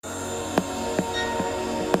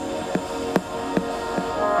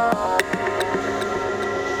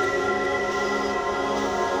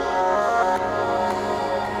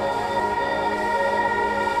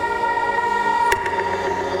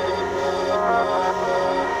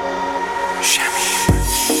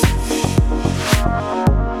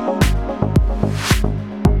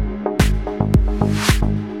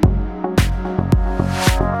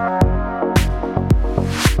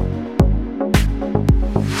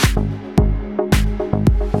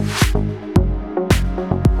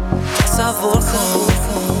تصور کن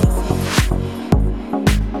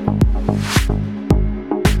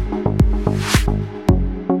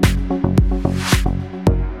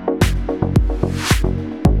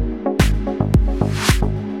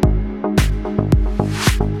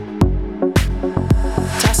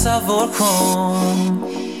تصور کن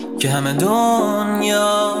که همه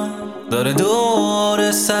دنیا داره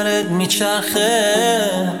دور سرت میچرخه.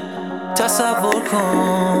 تصور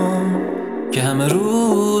کن که همه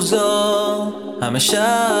روزا همه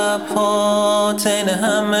شب‌ها تین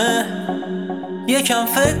همه. یکم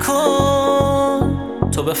فکر کن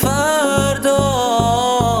تو به فردا،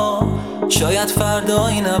 شاید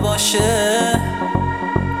فردایی نباشه.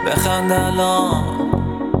 بخند الان،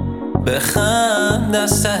 بخند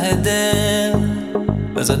از ته دل،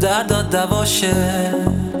 بذار دردات دواشه.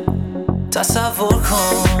 تصور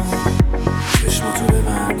کن چشماتو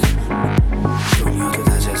ببند، دنیاتو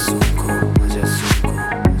تجسم کن، تجسم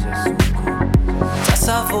کن، تجسم کن.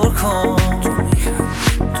 تصور کن تو میخند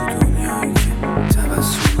تو دنیایی که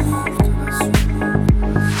تبسم مرد، تبسم مرد.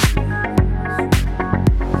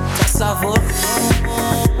 تصور کن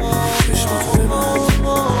چشماتو ببند،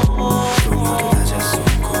 دنیاتو تجسم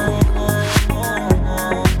کن.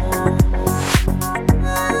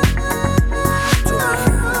 تو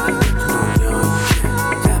میخند تو دنیایی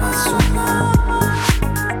که تبسم مرد.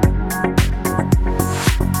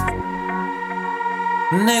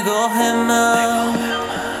 نگاه من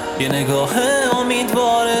یه نگاه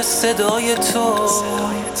امیدواره، صدای تو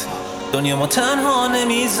دنیا ما تنها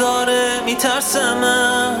نمیذاره. میترسم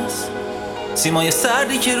از سیمای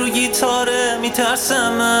سردی که رو گیتاره،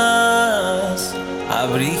 میترسم از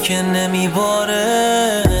ابری که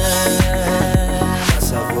نمیباره.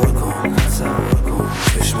 تصور کن، تصور کن،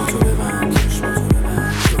 چشماتو ببند، چشماتو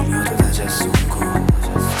ببند، دنیاتو تجسم کن.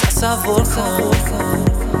 تصور کن